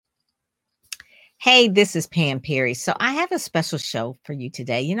Hey, this is Pam Perry. So I have a special show for you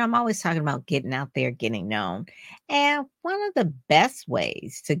today. I'm always talking about getting out there, getting known. And one of the best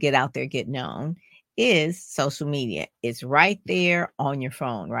ways to get out there, get known is social media. It's right there on your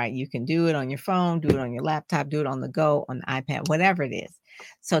phone, right? You can do it on your phone, do it on your laptop, do it on the go, on the iPad, whatever it is.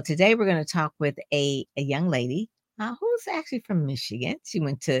 So today we're going to talk with a young lady who's actually from Michigan. She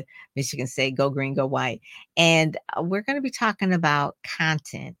went to Michigan State, go green, go white. And we're going to be talking about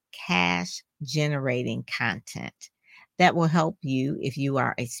content, cash generating content that will help you if you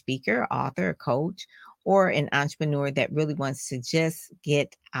are a speaker, author, a coach, or an entrepreneur that really wants to just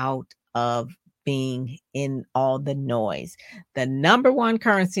get out of being in all the noise. The number one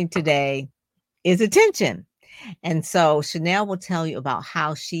currency today is attention. And so Chanel will tell you about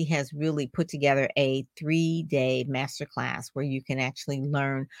how she has really put together a 3-day masterclass where you can actually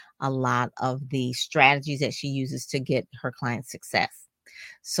learn a lot of the strategies that she uses to get her clients success.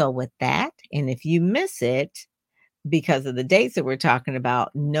 So with that, and if you miss it because of the dates that we're talking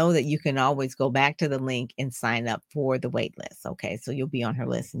about, know that you can always go back to the link and sign up for the wait list. Okay, so you'll be on her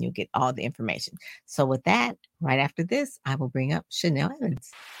list and you'll get all the information. So with that, right after this, I will bring up Chanel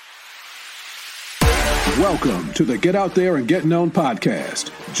Evans. Welcome to the Get Out There and Get Known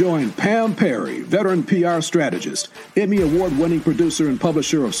podcast. Join Pam Perry, veteran PR strategist, Emmy award-winning producer and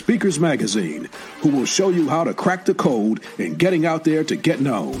publisher of Speakers Magazine, who will show you how to crack the code in getting out there to get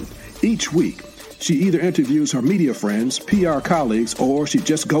known. Each week, she either interviews her media friends, PR colleagues, or she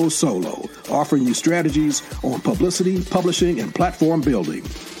just goes solo, offering you strategies on publicity, publishing, and platform building.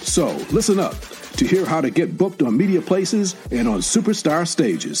 So listen up to hear how to get booked on media places and on superstar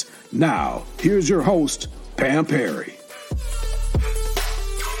stages. Now, here's your host, Pam Perry.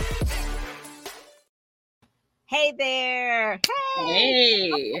 Hey there.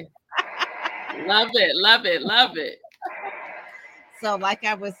 Hey. Love it, love it, love it. So like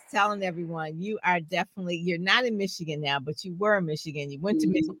I was telling everyone, you're not in Michigan now, but you were in Michigan. You went to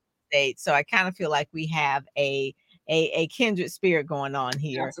Michigan State. So I kind of feel like we have a kindred spirit going on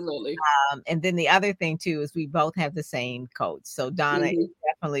here. Absolutely. And then the other thing too is we both have the same coach. So Donna is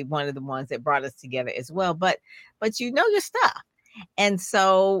definitely one of the ones that brought us together as well. But you know your stuff. And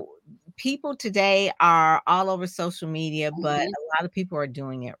so people today are all over social media, but a lot of people are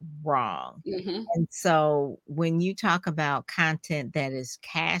doing it wrong. And so when you talk about content that is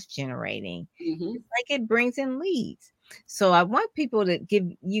cash generating, it's like it brings in leads. So I want people to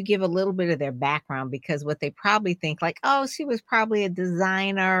give a little bit of their background, because what they probably think, like, oh, she was probably a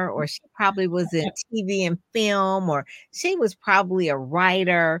designer, or she probably was in TV and film, or she was probably a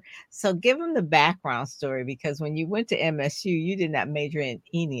writer. So give them the background story, because when you went to MSU, you did not major in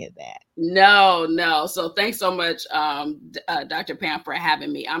any of that. No. So thanks so much, Dr. Pam, for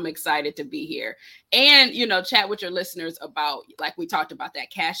having me. I'm excited to be here and, chat with your listeners about, like we talked about, that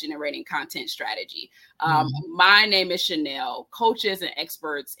cash generating content strategy. My name is Chanel. Coaches and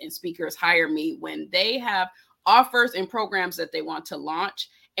experts and speakers hire me when they have offers and programs that they want to launch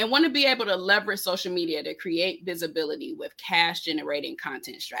and want to be able to leverage social media to create visibility with cash generating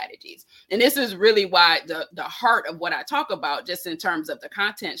content strategies. And this is really why the heart of what I talk about, just in terms of the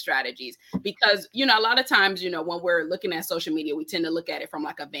content strategies, because, a lot of times, when we're looking at social media, we tend to look at it from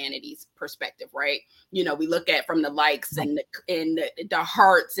like a vanities perspective, right? We look at from the likes and the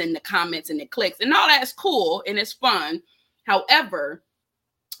hearts and the comments and the clicks, and all that's cool and it's fun. However,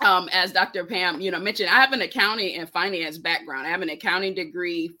 as Dr. Pam, mentioned, I have an accounting and finance background. I have an accounting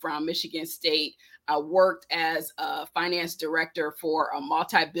degree from Michigan State. I worked as a finance director for a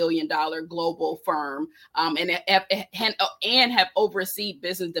multi-billion-dollar global firm, and have overseen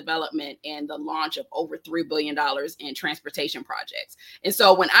business development and the launch of over $3 billion in transportation projects. And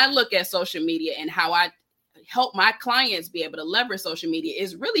so when I look at social media and how I help my clients be able to leverage social media,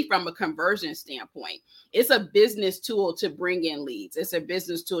 is really from a conversion standpoint. It's a business tool to bring in leads. It's a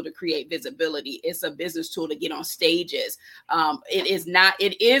business tool to create visibility. It's a business tool to get on stages.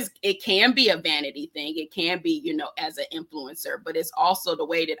 It can be a vanity thing. It can be, as an influencer, but it's also the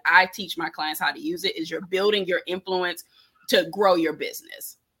way that I teach my clients how to use it is you're building your influence to grow your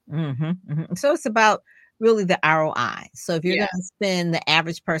business. So it's about really the ROI. So if you're going to spend, the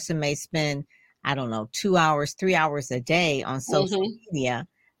average person may spend, I don't know, 2 hours, 3 hours a day on social media.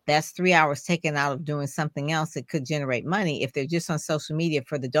 That's 3 hours taken out of doing something else that could generate money. If they're just on social media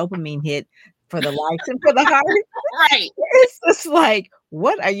for the dopamine hit, for the likes and for the heart, right? It's just like,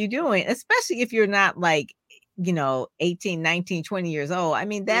 what are you doing? Especially if you're not like, 18, 19, 20 years old. I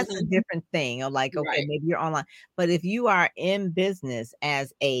mean, that's a different thing. Or like, okay, maybe you're online. But if you are in business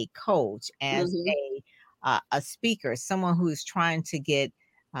as a coach, as a speaker, someone who's trying to get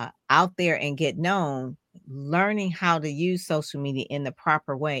out there and get known, learning how to use social media in the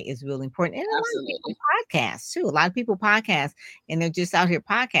proper way is really important. And a lot of people Absolutely. podcast too. A lot of people podcast and they're just out here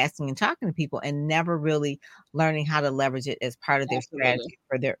podcasting and talking to people and never really learning how to leverage it as part of their Absolutely.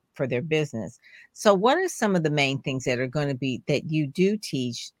 strategy for their business. So what are some of the main things that are going to be that you do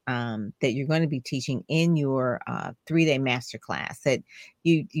teach that you're going to be teaching in your 3-day masterclass that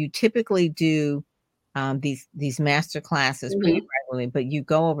you typically do these master classes pretty Mhm. regularly, but you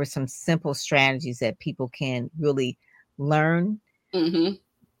go over some simple strategies that people can really learn Mhm.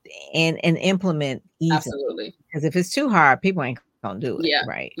 and implement easily. Absolutely. Because if it's too hard, people ain't gonna do it, Yeah,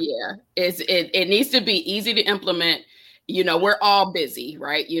 right? yeah. It needs to be easy to implement. We're all busy,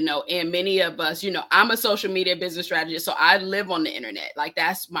 right? And many of us, I'm a social media business strategist, so I live on the internet. Like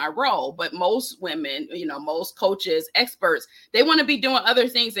that's my role. But most women, most coaches, experts, they want to be doing other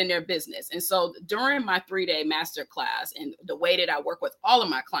things in their business. And so during my 3-day master class, and the way that I work with all of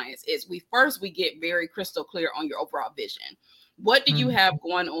my clients is we get very crystal clear on your overall vision. What do you Mhm. have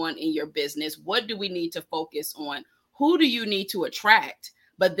going on in your business? What do we need to focus on? Who do you need to attract?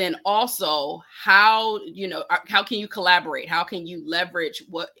 But then also how can you collaborate? How can you leverage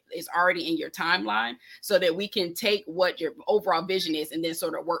what is already in your timeline so that we can take what your overall vision is and then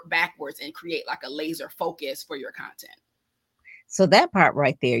sort of work backwards and create like a laser focus for your content? So that part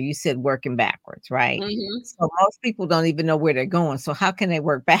right there, you said working backwards, right? Mm-hmm. So most people don't even know where they're going. So how can they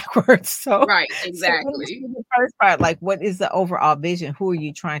work backwards? Right, So let me exactly. see the first part, like what is the overall vision? Who are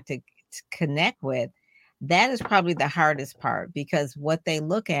you trying to connect with? That is probably the hardest part because what they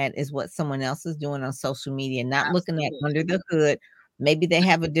look at is what someone else is doing on social media, not looking at under Absolutely. the hood. Maybe they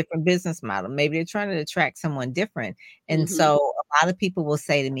have a different business model. Maybe they're trying to attract someone different. And Mm-hmm. so a lot of people will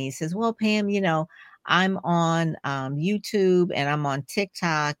say to me, he says, well, Pam, I'm on YouTube and I'm on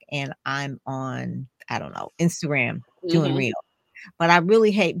TikTok and I'm on, I don't know, Instagram doing Mm-hmm. real. But I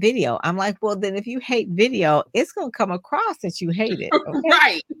really hate video. I'm like, well, then if you hate video, it's going to come across that you hate it. Okay.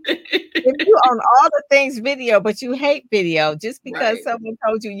 Right. If you own all the things video, but you hate video, just because Right. someone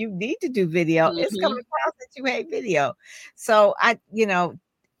told you you need to do video, it's coming Mm-hmm. across that you hate video. So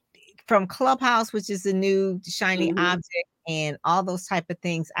from Clubhouse, which is a new shiny Mm-hmm. object, and all those type of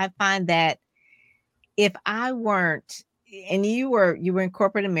things, I find that if I weren't, and you were in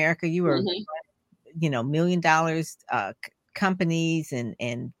corporate America, you were, Mm-hmm. $1 million companies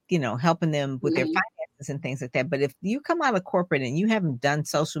and helping them with their Mm-hmm. finances and things like that. But if you come out of corporate and you haven't done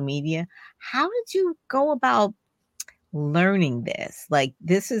social media, how did you go about learning this? Like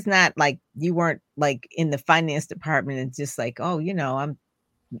this is not like you weren't like in the finance department and just like, oh, I'm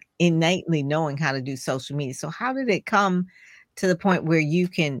innately knowing how to do social media. So how did it come to the point where you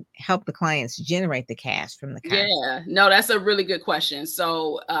can help the clients generate the cash from the content? Yeah, no, that's a really good question.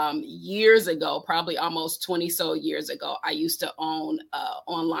 So, years ago, probably almost 20 so years ago, I used to own an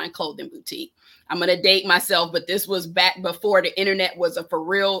online clothing boutique. I'm going to date myself, but this was back before the internet was a for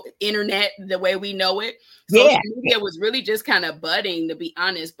real internet the way we know it. Social Yeah. media was really just kind of budding, to be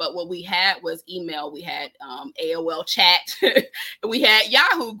honest. But what we had was email, we had AOL chat, we had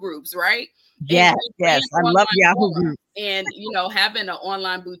Yahoo groups, right? And Yes, we ran yes. I love online Yahoo forums. Group. And having an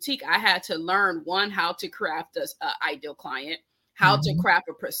online boutique, I had to learn how to craft a ideal client, how to Mhm. craft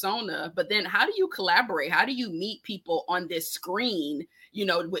a persona, but then how do you collaborate? How do you meet people on this screen?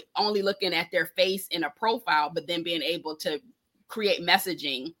 With only looking at their face in a profile, but then being able to create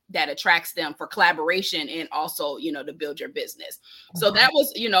messaging that attracts them for collaboration and also to build your business. So Okay. that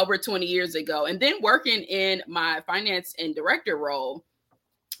was over 20 years ago. And then working in my finance and director role,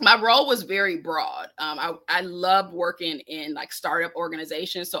 my role was very broad. I loved working in like startup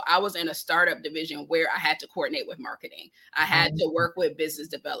organizations. So I was in a startup division where I had to coordinate with marketing. I had to work with business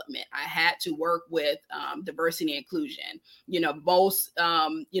development. I had to work with diversity and inclusion. Most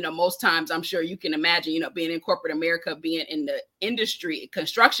times I'm sure you can imagine, being in corporate America, being in the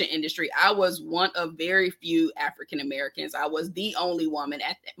construction industry, I was one of very few African Americans. I was the only woman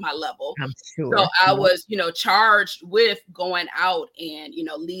at my level. I'm So sure. I Yep. was, charged with going out and,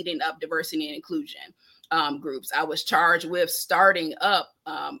 leading up diversity and inclusion groups. I was charged with starting up,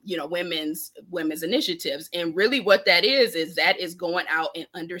 women's initiatives. And really what that is going out and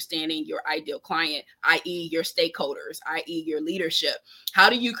understanding your ideal client, i.e. your stakeholders, i.e. your leadership. How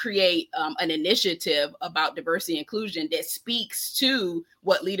do you create an initiative about diversity and inclusion that speaks to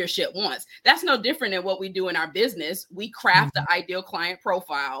what leadership wants? That's no different than what we do in our business. We craft Mhm. the ideal client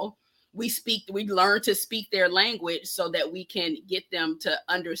profile. We learn to speak their language so that we can get them to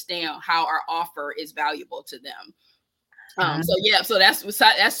understand how our offer is valuable to them. So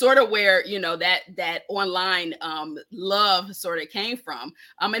that's sort of where, you know, that online love sort of came from.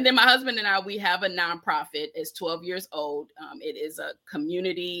 And then my husband and I, we have a nonprofit. It's 12 years old. It is a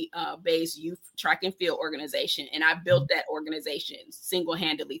community based youth track and field organization, and I built that organization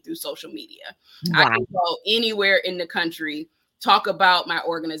single-handedly through social media. Wow. I can go anywhere in the country, talk about my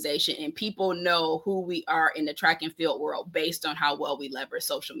organization, and people know who we are in the track and field world based on how well we leverage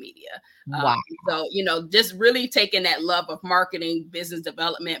social media. Wow. So, you know, just really taking that love of marketing, business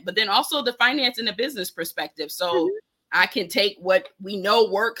development, but then also the finance and the business perspective. So I can take what we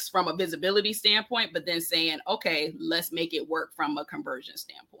know works from a visibility standpoint, but then saying, okay, let's make it work from a conversion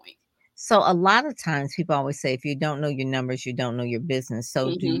standpoint. So a lot of times people always say, if you don't know your numbers, you don't know your business.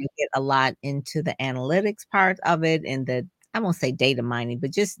 So do you get a lot into the analytics part of it and I won't say data mining,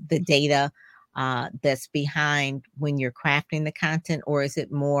 but just the data that's behind when you're crafting the content? Or is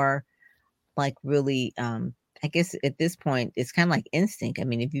it more like really, I guess at this point, it's kind of like instinct. I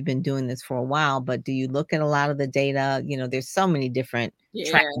mean, if you've been doing this for a while, but do you look at a lot of the data? You know, there's so many different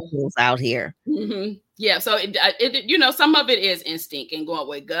tracking tools out here. Yeah. So it, you know, some of it is instinct and going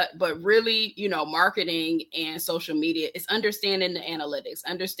with gut, but really, you know, marketing and social media is understanding the analytics,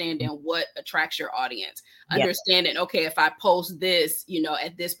 understanding what attracts your audience, understanding, okay, if I post this, you know,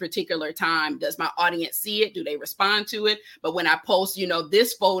 at this particular time, does my audience see it? Do they respond to it? But when I post, you know,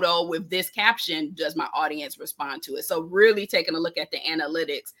 this photo with this caption, does my audience respond to it? So really taking a look at the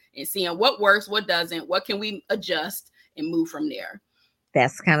analytics and seeing what works, what doesn't, what can we adjust and move from there.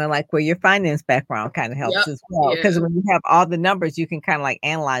 That's kind of like where your finance background kind of helps as well. Because when you have all the numbers, you can kind of like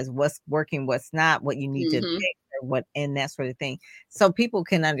analyze what's working, what's not, what you need to fix, or what, and that sort of thing. So people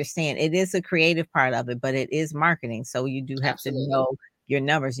can understand it is a creative part of it, but it is marketing. So you do have to know your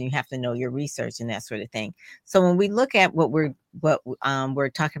numbers and you have to know your research and that sort of thing. So when we look at what we're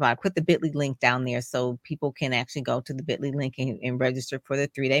talking about, I put the Bitly link down there so people can actually go to the Bitly link and register for the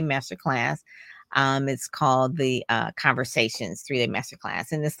 3-day masterclass. It's called the Conversations 3-day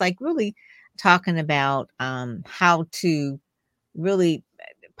masterclass. And it's like really talking about how to really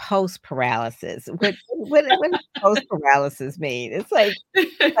post paralysis. What does post paralysis mean? It's like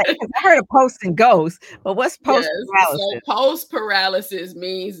I heard of post and ghost, but what's post paralysis? So post paralysis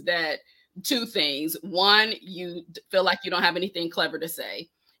means that two things. One, you feel like you don't have anything clever to say.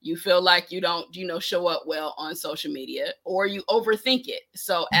 You feel like you don't, you know, show up well on social media, or you overthink it.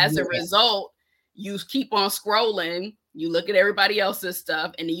 So as a result, you keep on scrolling, you look at everybody else's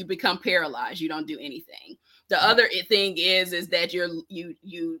stuff, and then you become paralyzed. You don't do anything. The other thing is that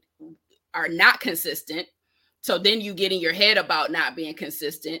you are not consistent. So then you get in your head about not being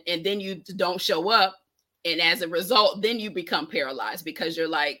consistent, and then you don't show up. And as a result, then you become paralyzed because you're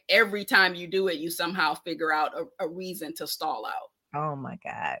like, every time you do it, you somehow figure out a reason to stall out. Oh my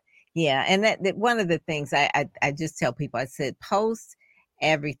God. Yeah. And that one of the things I just tell people, I said, post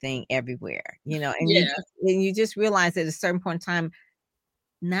everything everywhere, you know, and you just realize at a certain point in time,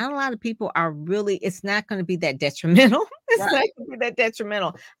 not a lot of people are really, it's not going to be that detrimental. It's not going to be that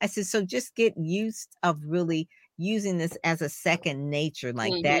detrimental. I said, so just get used of really using this as a second nature.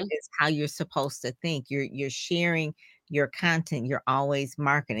 Like that is how you're supposed to think. You're sharing your content. You're always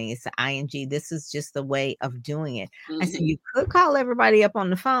marketing. It's the ING. This is just the way of doing it. I said, you could call everybody up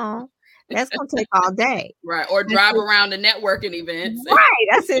on the phone. That's going to take all day. Right. Or drive around the networking events. Right.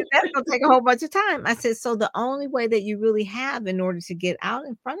 I said, that's going to take a whole bunch of time. I said, so the only way that you really have in order to get out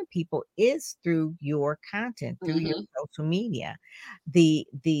in front of people is through your content, through your social media. The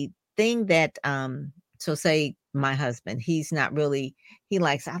thing that, so say my husband, he's not really,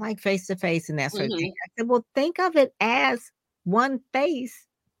 I like face-to-face and that sort of thing. I said, well, think of it as one face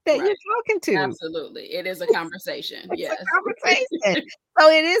that you're talking to. Absolutely. It is a conversation. It's a conversation. So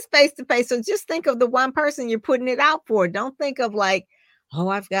it is face to face. So just think of the one person you're putting it out for. Don't think of like, oh,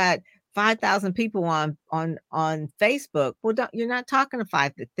 I've got 5,000 people on Facebook. Well, you're not talking to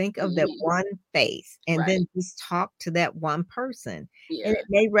 5. Think of that one face and then just talk to that one person. And it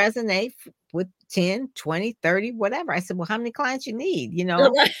may resonate with 10, 20, 30, whatever. I said, well, how many clients you need? You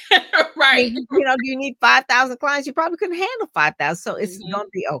know, right. You know, do you need 5,000 clients? You probably couldn't handle 5,000. So it's going to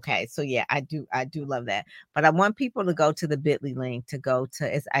be okay. So yeah, I do love that. But I want people to go to the Bitly link to go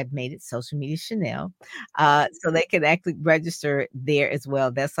to, as I've made it, Social Media Chanel, so they can actually register there as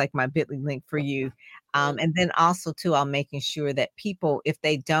well. That's like my Bitly link for you. And then also too, I'm making sure that people, if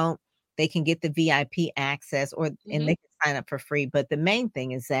they don't, they can get the VIP access and they can sign up for free. But the main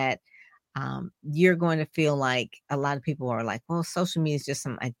thing is that you're going to feel like a lot of people are like, well, social media is just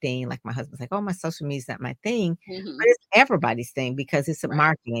my thing. Like my husband's like, oh, my social media is not my thing, but it's everybody's thing because it's a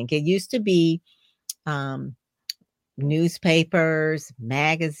marketing. It used to be newspapers,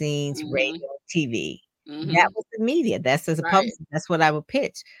 magazines, radio, TV. That was the media. That's as a publicist, that's what I would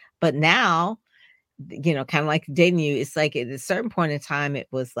pitch. But now, kind of like dating you, it's like at a certain point in time, it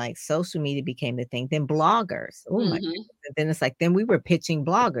was like social media became the thing. Then bloggers. Oh my goodness. Then it's like, then we were pitching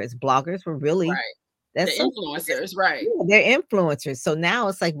bloggers. Bloggers were really that's the influencers, right? Yeah, they're influencers. So now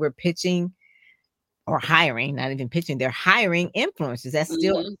it's like we're pitching or hiring, not even pitching, they're hiring influencers. That's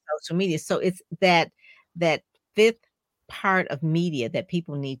still social media. So it's that fifth part of media that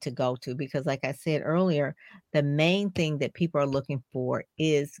people need to go to, because like I said earlier, the main thing that people are looking for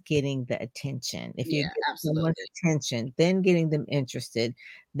is getting the attention. If you get someone's attention, then getting them interested,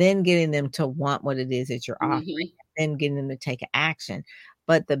 then getting them to want what it is that you're offering, then getting them to take action.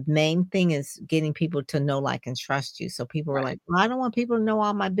 But the main thing is getting people to know, like, and trust you. So people are like, well, I don't want people to know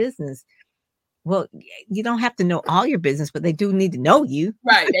all my business. Well, you don't have to know all your business, but they do need to know you.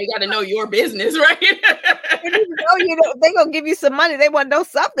 Right. They got to know your business, right? They need to know you. They're going to give you some money. They want to know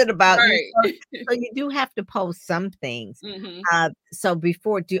something about you. So you do have to post some things. So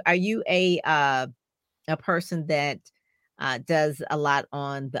are you a person that does a lot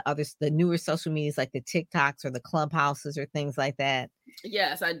on the newer social medias, like the TikToks or the Clubhouses or things like that?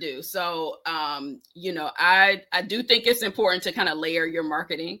 Yes, I do. So, I do think it's important to kind of layer your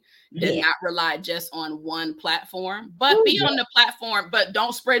marketing and not rely just on one platform, but be on the platform, but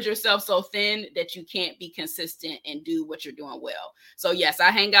don't spread yourself so thin that you can't be consistent and do what you're doing well. So yes,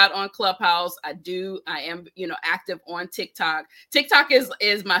 I hang out on Clubhouse. I am, active on TikTok. TikTok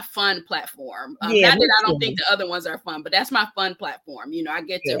is my fun platform. Not that I don't think the other ones are fun, but that's my fun platform. I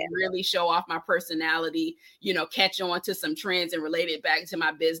get to really show off my personality, catch on to some trends and relate it back to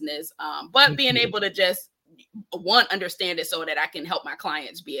my business. But being able to just understand it so that I can help my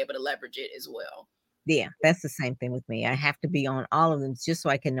clients be able to leverage it as well. Yeah, that's the same thing with me. I have to be on all of them just so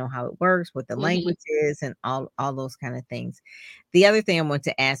I can know how it works, what the language is, and all those kind of things. The other thing I want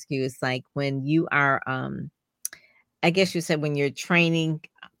to ask you is, like, when you are, I guess you said when you're training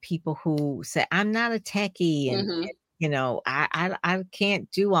people who say, I'm not a techie and, I can't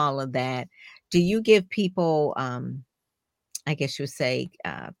do all of that. Do you give people, I guess you would say,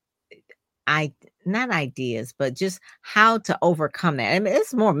 not ideas, but just how to overcome that? I mean,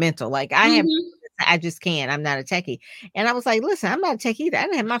 it's more mental. Like I just can't. I'm not a techie. And I was like, listen, I'm not a techie either. I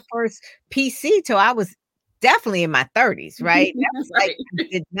didn't have my first PC till I was definitely in my 30s, right? That was like, I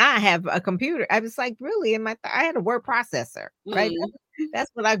did not have a computer. I was like, really, I had a word processor, right?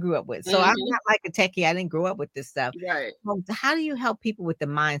 That's what I grew up with. So I'm not like a techie. I didn't grow up with this stuff. Right. So how do you help people with the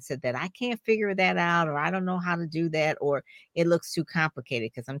mindset that I can't figure that out, or I don't know how to do that, or it looks too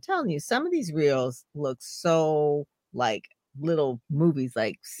complicated? Because I'm telling you, some of these reels look so like little movies,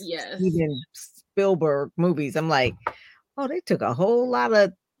 like Steven Spielberg movies. I'm like, oh, they took a whole lot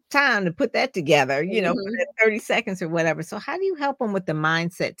of time to put that together, for 30 seconds or whatever. So how do you help them with the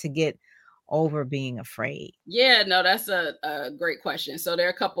mindset to get over being afraid? Yeah, no, that's a great question. So there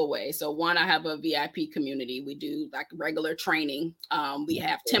are a couple ways. So one, I have a VIP community. We do like regular training. We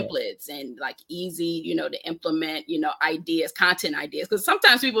have templates and like easy, to implement, ideas, content ideas. Because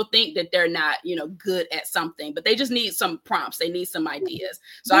sometimes people think that they're not, good at something, but they just need some prompts. They need some ideas.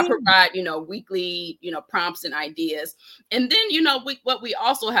 So I provide, weekly, prompts and ideas. And then, what we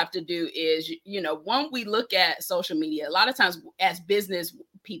also have to do is, when we look at social media, a lot of times as business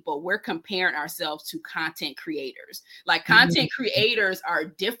people, we're comparing ourselves to content creators. Like content creators are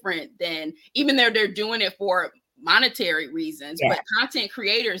different than, even though they're doing it for monetary reasons, but content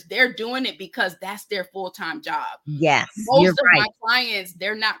creators, they're doing it because that's their full-time job. Yes. Most of my clients,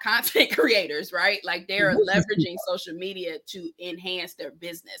 they're not content creators, right? Like they're leveraging social media to enhance their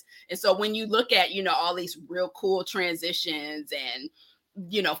business. And so when you look at, all these real cool transitions and,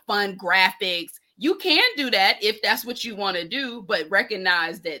 fun graphics, you can do that if that's what you want to do, but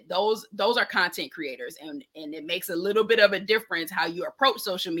recognize that those are content creators, and it makes a little bit of a difference how you approach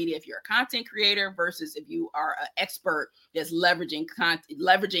social media if you're a content creator versus if you are an expert that's leveraging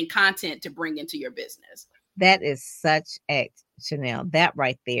content to bring into your business. That is such Chanel, that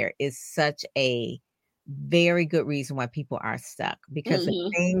right there is such a very good reason why people are stuck, because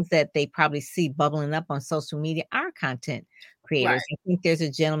the things that they probably see bubbling up on social media are content creators. Right. I think there's a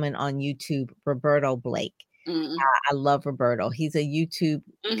gentleman on YouTube, Roberto Blake. I love Roberto. He's a YouTube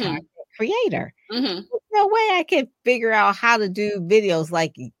content creator. There's no way I can figure out how to do videos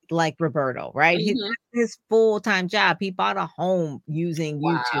like Roberto, right? His full-time job. He bought a home using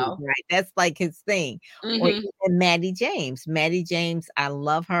YouTube, right? That's like his thing. Or even Maddie James. Maddie James, I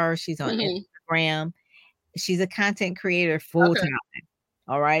love her. She's on Instagram. She's a content creator full-time.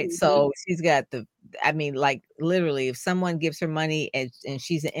 All right. So she's got the I mean, like literally, if someone gives her money and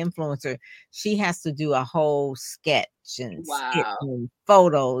she's an influencer, she has to do a whole sketch and skit Wow. and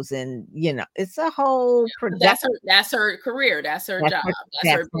photos, and it's a whole production. That's her career. That's her job.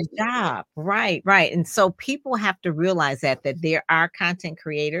 That's her job. Right. And so people have to realize that there are content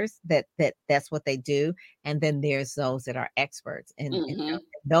creators that's what they do, and then there's those that are experts, and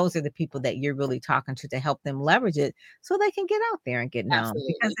those are the people that you're really talking to help them leverage it so they can get out there and get known.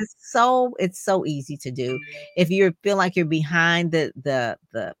 Absolutely. Because it's so easy to do. If you feel like you're behind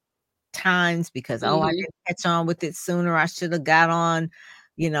the times because I didn't catch on with it sooner, I should have got on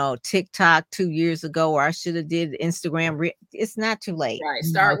TikTok 2 years ago, or I should have did Instagram. It's not too late. Right.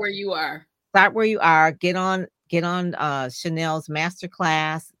 Start where you are. Get on Chanel's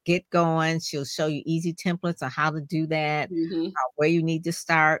masterclass, get going. She'll show you easy templates on how to do that, where you need to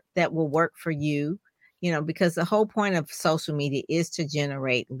start that will work for you. Because the whole point of social media is to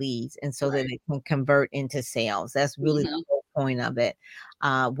generate leads, and so that it can convert into sales. That's really the whole point of it.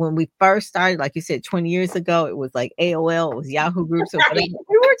 When we first started, like you said, 20 years ago, it was like AOL, it was Yahoo Groups. Or whatever.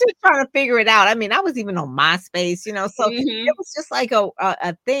 We were just trying to figure it out. I mean, I was even on MySpace, so it was just like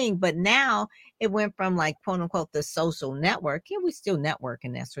a thing. But now it went from like, quote unquote, the social network. Yeah, we still network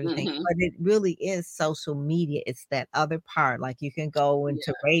and that sort of thing, but it really is social media. It's that other part. Like you can go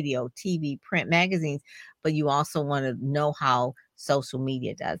into radio, TV, print, magazines, but you also want to know how social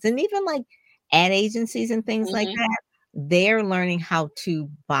media does. And even like ad agencies and things like that, they're learning how to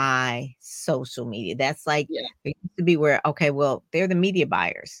buy social media. That's like, it used to be where, okay, well, they're the media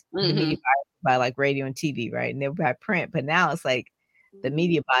buyers. The media buyers buy like radio and TV, right? And they buy print. But now it's like the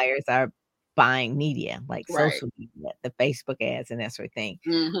media buyers are buying media, like social media, the Facebook ads and that sort of thing.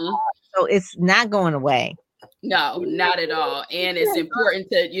 So it's not going away. No, not at all. And it's important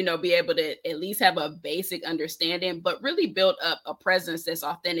to, be able to at least have a basic understanding, but really build up a presence that's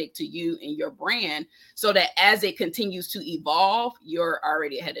authentic to you and your brand so that as it continues to evolve, you're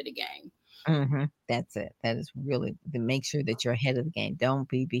already ahead of the game. That's it. That is really to make sure that you're ahead of the game. Don't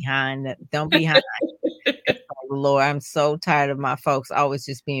be behind. Don't be behind. Lord, I'm so tired of my folks always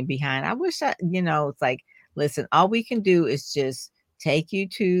just being behind. I wish it's like, listen, all we can do is just take you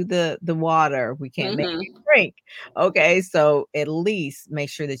to the water. We can't make you drink. Okay. So at least make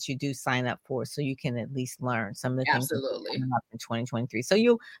sure that you do sign up for it so you can at least learn some of the things coming up in 2023. So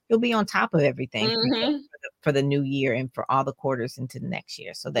you'll be on top of everything for the new year and for all the quarters into the next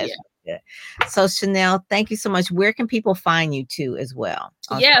year. So that's good. So Chanel, thank you so much. Where can people find you too as well?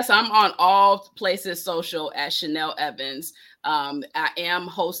 Yes, I'm on all places social at Chanel Evans. I am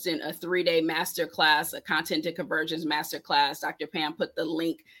hosting a 3-day masterclass, a content to convergence masterclass. Dr. Pam put the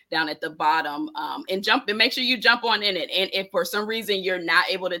link down at the bottom and make sure you jump on in it. And if for some reason you're not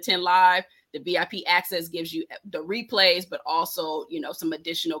able to attend live, the VIP access gives you the replays, but also, some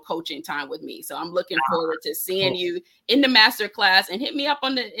additional coaching time with me. So I'm looking forward to seeing you in the masterclass, and hit me up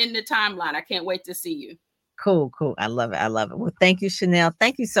in the timeline. I can't wait to see you. Cool. I love it. Well, thank you, Chanel.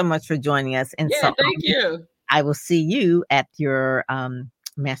 Thank you so much for joining us. And thank you. I will see you at your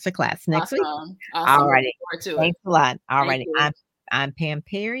masterclass next week. Awesome. All righty. Thanks a lot. All righty. I'm Pam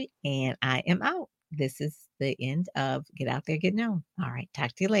Perry, and I am out. This is the end of Get Out There, Get Known. All right. Talk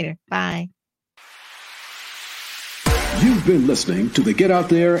to you later. Bye. You've been listening to the Get Out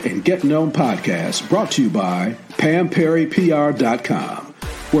There and Get Known podcast, brought to you by PamPerryPR.com,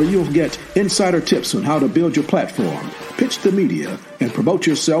 where you'll get insider tips on how to build your platform, pitch the media, and promote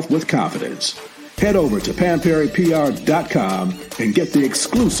yourself with confidence. Head over to PamPerryPR.com and get the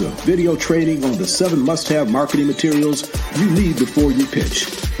exclusive video training on the 7 must-have marketing materials you need before you pitch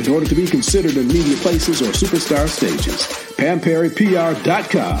in order to be considered in media places or superstar stages.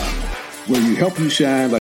 PamPerryPR.com, where you help you shine like